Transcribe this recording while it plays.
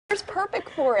It's perfect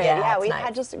for it. Yeah, we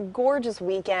had just a gorgeous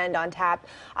weekend on tap.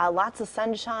 Lots of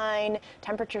sunshine.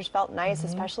 Temperatures felt nice,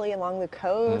 especially along the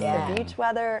coast, the beach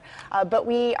weather. But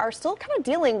we are still kind of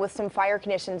dealing with some fire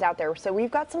conditions out there. So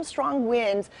we've got some strong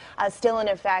winds still in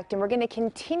effect, and we're going to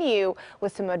continue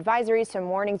with some advisories, some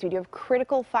warnings. We do have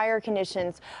critical fire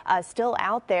conditions still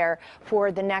out there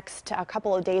for the next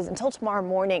couple of days until tomorrow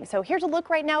morning. So here's a look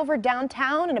right now over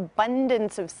downtown. An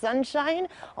abundance of sunshine,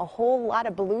 a whole lot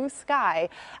of blue sky.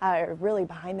 Really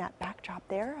behind that backdrop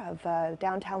there of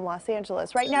downtown Los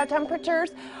Angeles. Right now,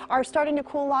 temperatures are starting to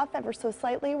cool off ever so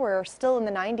slightly. We're still in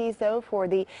the 90s, though, for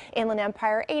the Inland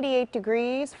Empire, 88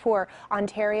 degrees for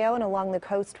Ontario, and along the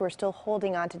coast, we're still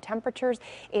holding on to temperatures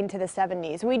into the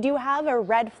 70s. We do have a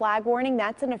red flag warning.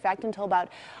 That's in effect until about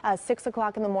 6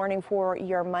 o'clock in the morning for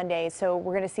your Monday. So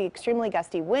we're going to see extremely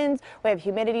gusty winds. We have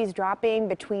humidities dropping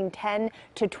between 10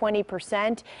 to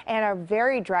 20% and a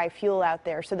very dry fuel out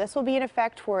there. So this will be in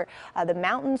effect for the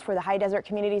mountains, for the high desert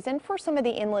communities, and for some of the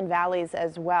inland valleys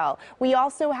as well. We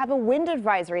also have a wind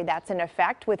advisory that's in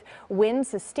effect, with winds,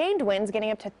 sustained winds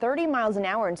getting up to 30 miles an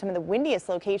hour in some of the windiest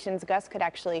locations. Gusts could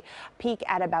actually peak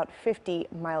at about 50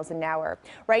 miles an hour.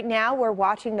 Right now, we're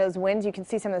watching those winds. You can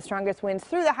see some of the strongest winds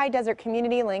through the high desert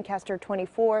community. Lancaster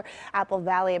 24, Apple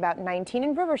Valley about 19,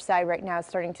 and Riverside right now is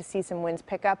starting to see some winds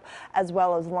pick up, as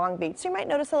well as Long Beach. So you might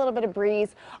notice a little bit of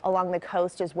breeze along the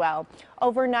coast as well.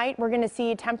 Overnight, we're going to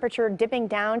see temperature dipping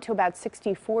down to about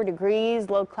 64 degrees,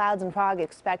 low clouds and fog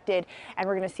expected, and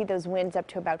we're going to see those winds up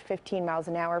to about 15 miles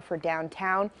an hour for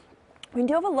downtown. We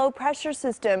do have a low pressure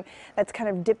system that's kind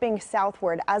of dipping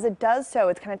southward. As it does so,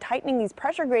 it's kind of tightening these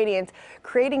pressure gradients,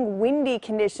 creating windy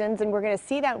conditions, and we're going to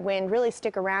see that wind really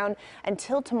stick around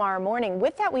until tomorrow morning.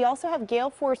 With that, we also have gale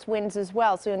force winds as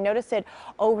well, so you'll notice it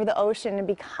over the ocean, and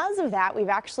because of that, we've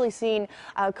actually seen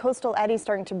coastal eddies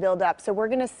starting to build up. So we're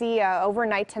going to see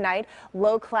overnight tonight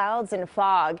low clouds and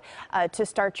fog to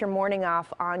start your morning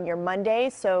off on your Monday,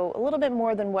 so a little bit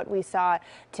more than what we saw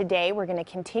today. We're going to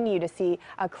continue to see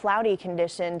a cloudy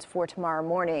conditions for tomorrow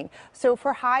morning. So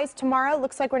for highs tomorrow,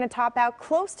 looks like we're going to top out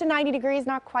close to 90 degrees,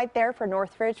 not quite there for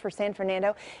Northridge, for San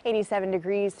Fernando, 87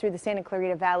 degrees through the Santa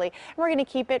Clarita Valley. And we're going to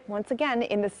keep it once again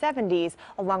in the 70s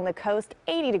along the coast,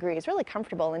 80 degrees, really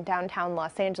comfortable in downtown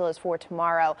Los Angeles for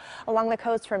tomorrow. Along the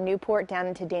coast from Newport down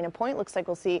into Dana Point, looks like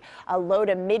we'll see a low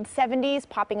to mid 70s,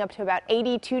 popping up to about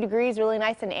 82 degrees, really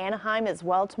nice in Anaheim as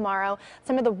well tomorrow.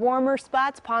 Some of the warmer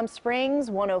spots, Palm Springs,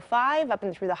 105 up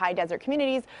and through the high desert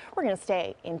communities. We're going to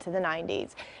stay into the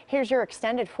 90s. Here's your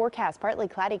extended forecast. Partly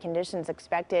cloudy conditions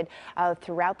expected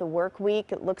throughout the work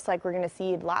week. It looks like we're going to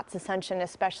see lots of sunshine,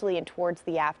 especially in towards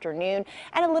the afternoon,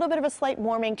 and a little bit of a slight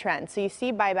warming trend. So you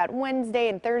see by about Wednesday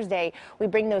and Thursday, we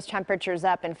bring those temperatures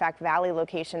up. In fact, valley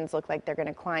locations look like they're going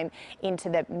to climb into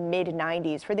the mid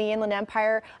 90s. For the Inland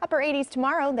Empire, upper 80s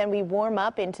tomorrow, then we warm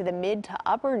up into the mid to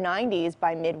upper 90s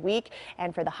by midweek.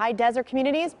 And for the high desert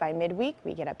communities, by midweek,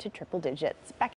 we get up to triple digits. Back